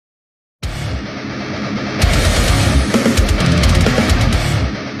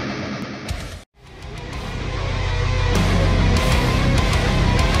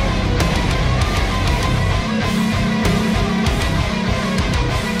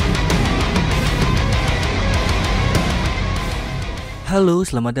Halo,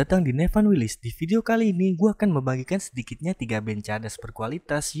 selamat datang di Nevan Willis. Di video kali ini gue akan membagikan sedikitnya 3 band cadas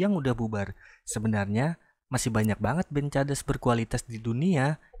berkualitas yang udah bubar. Sebenarnya masih banyak banget band cadas berkualitas di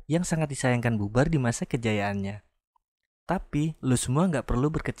dunia yang sangat disayangkan bubar di masa kejayaannya. Tapi lu semua gak perlu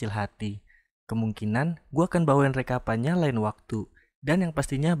berkecil hati. Kemungkinan gue akan bawain rekapannya lain waktu. Dan yang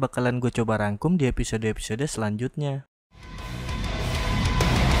pastinya bakalan gue coba rangkum di episode-episode selanjutnya.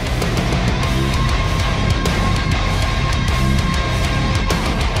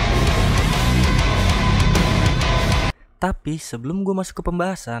 Tapi sebelum gue masuk ke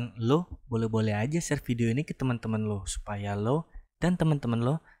pembahasan, lo boleh-boleh aja share video ini ke teman-teman lo supaya lo dan teman-teman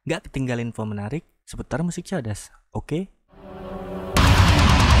lo gak ketinggalan info menarik seputar musik cadas, oke?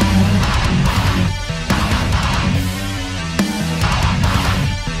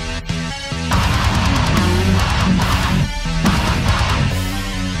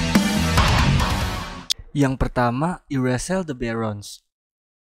 Yang pertama, Erasel the Barons.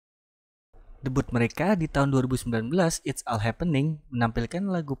 Debut mereka di tahun 2019, It's All Happening, menampilkan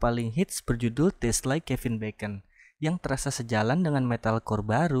lagu paling hits berjudul Taste Like Kevin Bacon, yang terasa sejalan dengan metalcore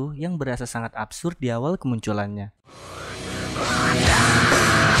baru yang berasa sangat absurd di awal kemunculannya.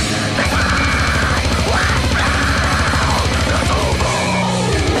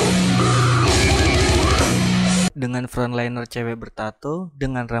 Dengan frontliner cewek bertato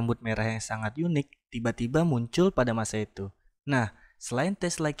dengan rambut merah yang sangat unik, tiba-tiba muncul pada masa itu. Nah, selain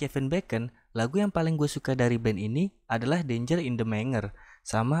Taste Like Kevin Bacon, lagu yang paling gue suka dari band ini adalah Danger in the Manger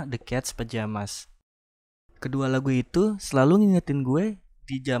sama The Cat's Pajamas. Kedua lagu itu selalu ngingetin gue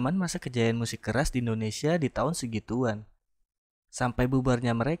di zaman masa kejayaan musik keras di Indonesia di tahun segituan. Sampai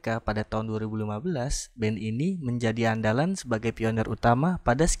bubarnya mereka pada tahun 2015, band ini menjadi andalan sebagai pionir utama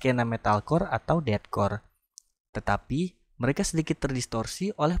pada skena metalcore atau deathcore. Tetapi mereka sedikit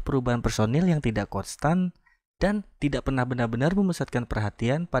terdistorsi oleh perubahan personil yang tidak konstan dan tidak pernah benar-benar memusatkan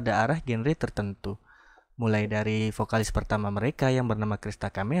perhatian pada arah genre tertentu. Mulai dari vokalis pertama mereka yang bernama Krista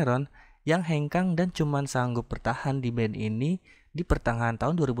Cameron yang hengkang dan cuman sanggup bertahan di band ini di pertengahan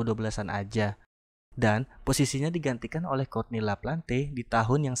tahun 2012-an aja. Dan posisinya digantikan oleh Courtney LaPlante di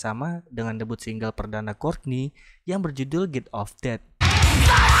tahun yang sama dengan debut single perdana Courtney yang berjudul Get Off That.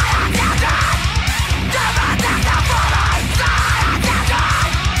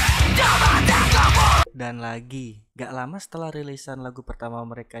 Dan lagi, gak lama setelah rilisan lagu pertama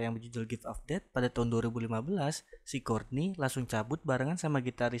mereka yang berjudul Give Off That pada tahun 2015, si Courtney langsung cabut barengan sama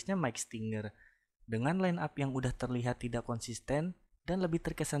gitarisnya Mike Stinger. Dengan line up yang udah terlihat tidak konsisten dan lebih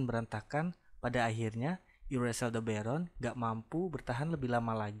terkesan berantakan, pada akhirnya Erasel the Baron gak mampu bertahan lebih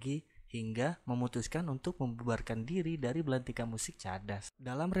lama lagi hingga memutuskan untuk membubarkan diri dari belantika musik cadas.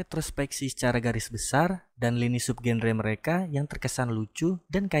 Dalam retrospeksi secara garis besar dan lini subgenre mereka yang terkesan lucu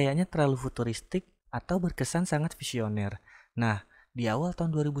dan kayaknya terlalu futuristik atau berkesan sangat visioner. Nah, di awal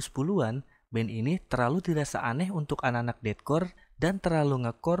tahun 2010-an, band ini terlalu dirasa aneh untuk anak-anak deathcore dan terlalu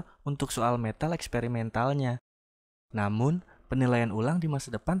ngecore untuk soal metal eksperimentalnya. Namun, penilaian ulang di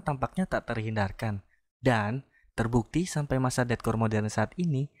masa depan tampaknya tak terhindarkan. Dan, terbukti sampai masa deathcore modern saat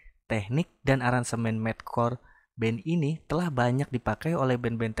ini, teknik dan aransemen metalcore band ini telah banyak dipakai oleh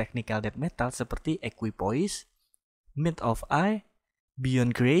band-band technical death metal seperti Equipoise, Myth of Eye,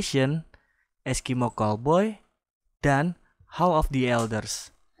 Beyond Creation, Eskimo Callboy, dan How of the Elders.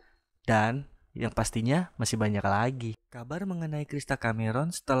 Dan yang pastinya masih banyak lagi. Kabar mengenai Krista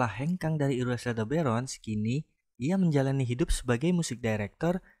Cameron setelah hengkang dari Erasel the Barons, kini ia menjalani hidup sebagai musik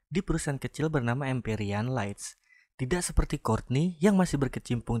director di perusahaan kecil bernama Empyrean Lights. Tidak seperti Courtney yang masih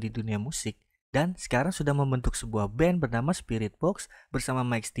berkecimpung di dunia musik dan sekarang sudah membentuk sebuah band bernama Spirit Box bersama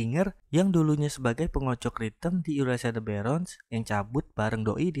Mike Stinger yang dulunya sebagai pengocok ritme di Erasel the Barons yang cabut bareng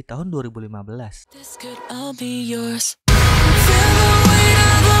doi di tahun 2015.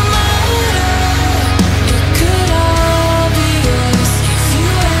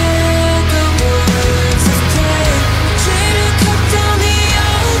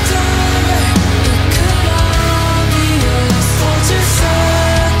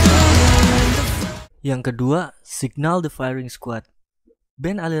 Yang kedua, Signal the Firing Squad.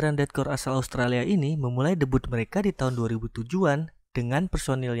 Band aliran deathcore asal Australia ini memulai debut mereka di tahun 2007-an dengan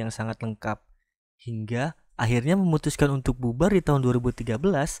personil yang sangat lengkap, hingga akhirnya memutuskan untuk bubar di tahun 2013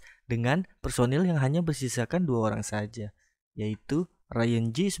 dengan personil yang hanya bersisakan 2 orang saja, yaitu Ryan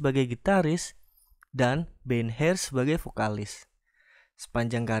G sebagai gitaris dan Ben Hare sebagai vokalis.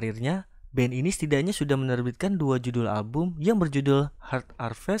 Sepanjang karirnya, band ini setidaknya sudah menerbitkan 2 judul album yang berjudul Heart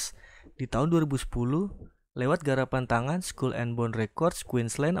Harvest di tahun 2010 lewat garapan tangan Skull and Bone Records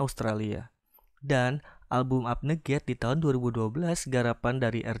Queensland, Australia, dan album Abnegate di tahun 2012 garapan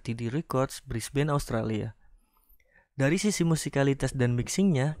dari RTD Records Brisbane, Australia. Dari sisi musikalitas dan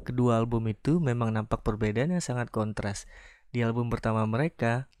mixingnya, kedua album itu memang nampak perbedaan yang sangat kontras. Di album pertama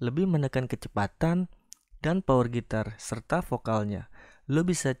mereka, lebih menekan kecepatan dan power gitar, serta vokalnya. Lo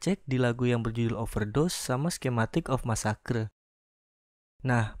bisa cek di lagu yang berjudul Overdose sama Schematic of Massacre.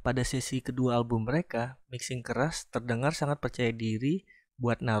 Nah, pada sesi kedua album mereka, mixing keras terdengar sangat percaya diri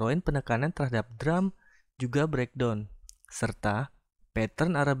buat naruhin penekanan terhadap drum, juga breakdown, serta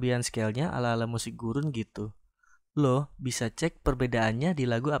pattern Arabian scale-nya ala-ala musik gurun gitu. Lo bisa cek perbedaannya di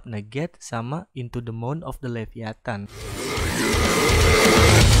lagu Abnegate sama Into the Mound of the Leviathan.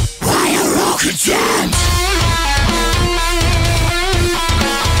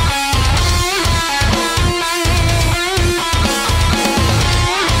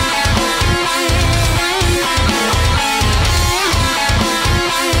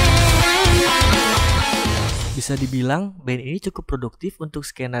 Bisa dibilang, band ini cukup produktif untuk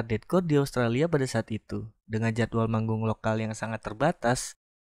skena deathcore di Australia pada saat itu. Dengan jadwal manggung lokal yang sangat terbatas,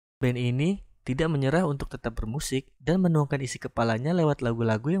 band ini tidak menyerah untuk tetap bermusik dan menuangkan isi kepalanya lewat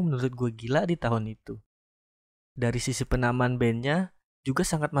lagu-lagu yang menurut gue gila di tahun itu. Dari sisi penamaan bandnya juga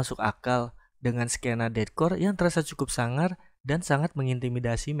sangat masuk akal dengan skena deathcore yang terasa cukup sangar dan sangat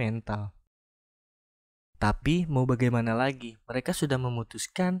mengintimidasi mental. Tapi mau bagaimana lagi, mereka sudah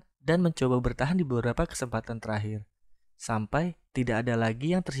memutuskan dan mencoba bertahan di beberapa kesempatan terakhir, sampai tidak ada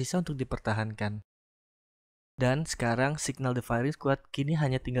lagi yang tersisa untuk dipertahankan. Dan sekarang Signal the Firing Squad kini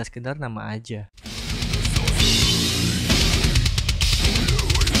hanya tinggal sekedar nama aja.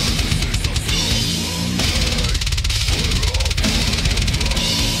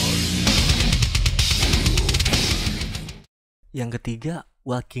 Yang ketiga,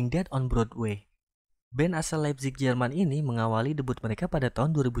 Walking Dead on Broadway. Band asal Leipzig, Jerman ini mengawali debut mereka pada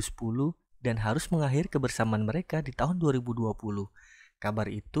tahun 2010 dan harus mengakhiri kebersamaan mereka di tahun 2020.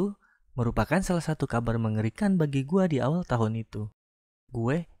 Kabar itu merupakan salah satu kabar mengerikan bagi gue di awal tahun itu.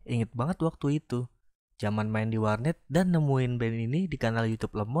 Gue inget banget waktu itu, zaman main di warnet dan nemuin band ini di kanal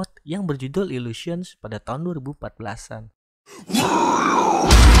YouTube lemot yang berjudul Illusions pada tahun 2014-an.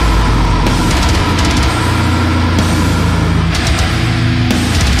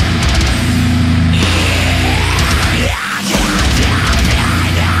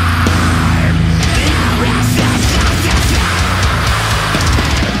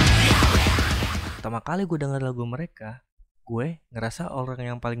 Pertama kali gue denger lagu mereka, gue ngerasa orang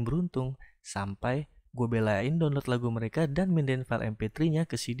yang paling beruntung sampai gue belain download lagu mereka dan mindahin file MP3-nya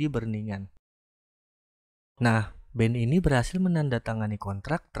ke CD burningan. Nah, band ini berhasil menandatangani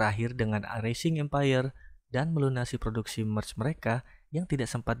kontrak terakhir dengan Racing Empire dan melunasi produksi merch mereka yang tidak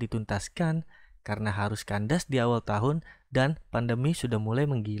sempat dituntaskan karena harus kandas di awal tahun dan pandemi sudah mulai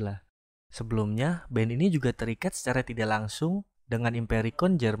menggila. Sebelumnya, band ini juga terikat secara tidak langsung dengan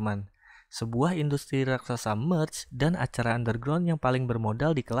Impericon Jerman, sebuah industri raksasa merch dan acara underground yang paling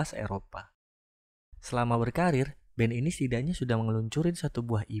bermodal di kelas Eropa. Selama berkarir, band ini setidaknya sudah ngeluncurin 1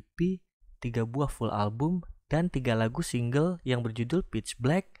 buah EP, 3 buah full album, dan 3 lagu single yang berjudul Pitch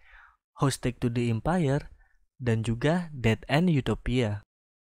Black, Hostage to the Empire, dan juga Dead End Utopia.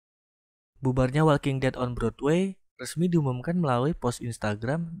 Bubarnya Walking Dead on Broadway resmi diumumkan melalui post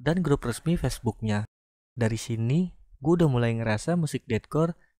Instagram dan grup resmi Facebooknya. Dari sini, gue udah mulai ngerasa musik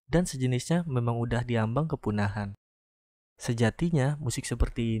deathcore dan sejenisnya memang udah diambang kepunahan. Sejatinya, musik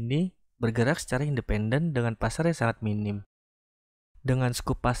seperti ini bergerak secara independen dengan pasar yang sangat minim. Dengan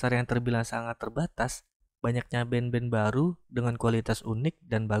skup pasar yang terbilang sangat terbatas, banyaknya band-band baru dengan kualitas unik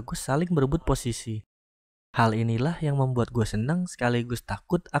dan bagus saling berebut posisi. Hal inilah yang membuat gue senang sekaligus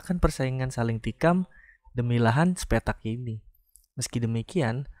takut akan persaingan saling tikam demi lahan sepetak ini. Meski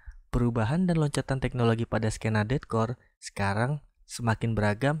demikian, perubahan dan loncatan teknologi pada skena deathcore sekarang semakin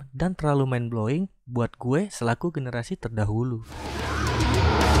beragam dan terlalu mind-blowing buat gue selaku generasi terdahulu.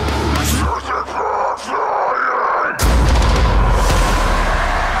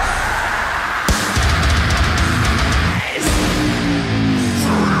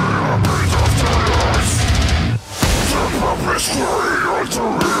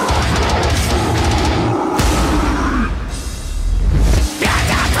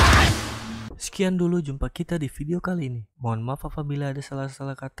 Sekian dulu jumpa kita di video kali ini. Mohon maaf apabila ada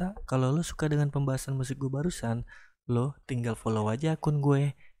salah-salah kata. Kalau lo suka dengan pembahasan musik gue barusan, lo tinggal follow aja akun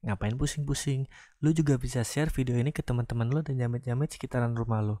gue. Ngapain pusing-pusing? Lo juga bisa share video ini ke teman-teman lo dan jamet-jamet sekitaran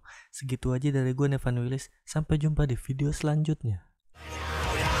rumah lo. Segitu aja dari gue, Nevan Willis. Sampai jumpa di video selanjutnya.